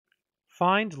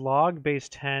Find log base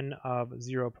 10 of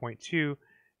 0.2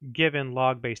 given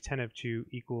log base 10 of 2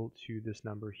 equal to this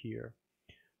number here.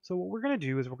 So what we're going to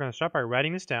do is we're going to start by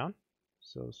writing this down.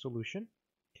 So solution.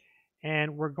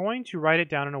 And we're going to write it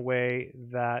down in a way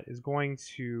that is going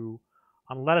to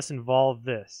let us involve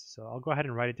this. So I'll go ahead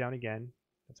and write it down again.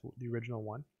 That's the original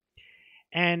one.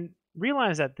 And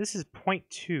realize that this is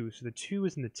 0.2, so the 2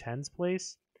 is in the tens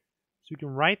place. So we can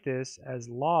write this as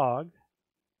log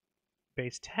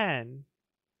base 10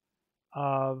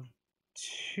 of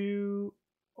 2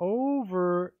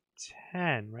 over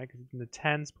 10, right? Because it's in the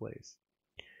tens place.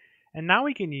 And now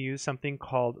we can use something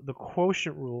called the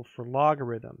quotient rule for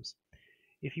logarithms.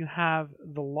 If you have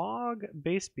the log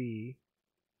base b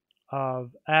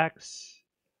of x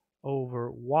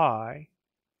over y,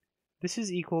 this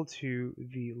is equal to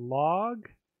the log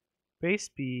base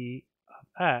b of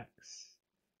x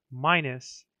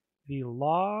minus the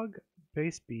log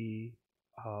base b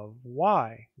of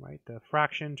y, right? The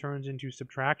fraction turns into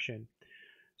subtraction.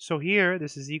 So here,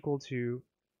 this is equal to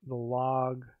the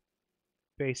log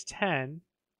base 10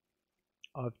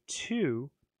 of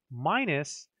 2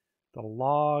 minus the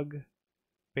log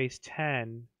base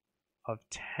 10 of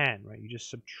 10, right? You just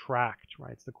subtract,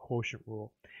 right? It's the quotient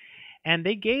rule. And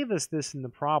they gave us this in the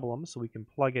problem, so we can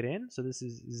plug it in. So this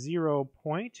is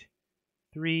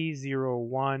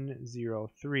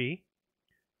 0.30103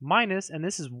 minus, and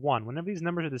this is 1. Whenever these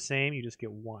numbers are the same, you just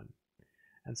get 1.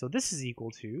 And so this is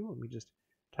equal to, let me just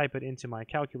type it into my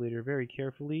calculator very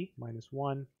carefully, minus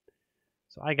 1.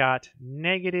 So I got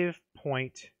negative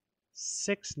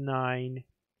 0.69897.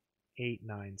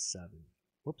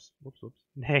 Whoops.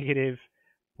 Negative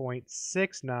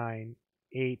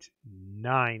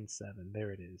 0.69897.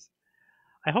 There it is.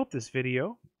 I hope this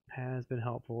video has been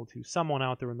helpful to someone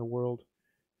out there in the world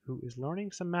who is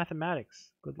learning some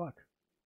mathematics. Good luck.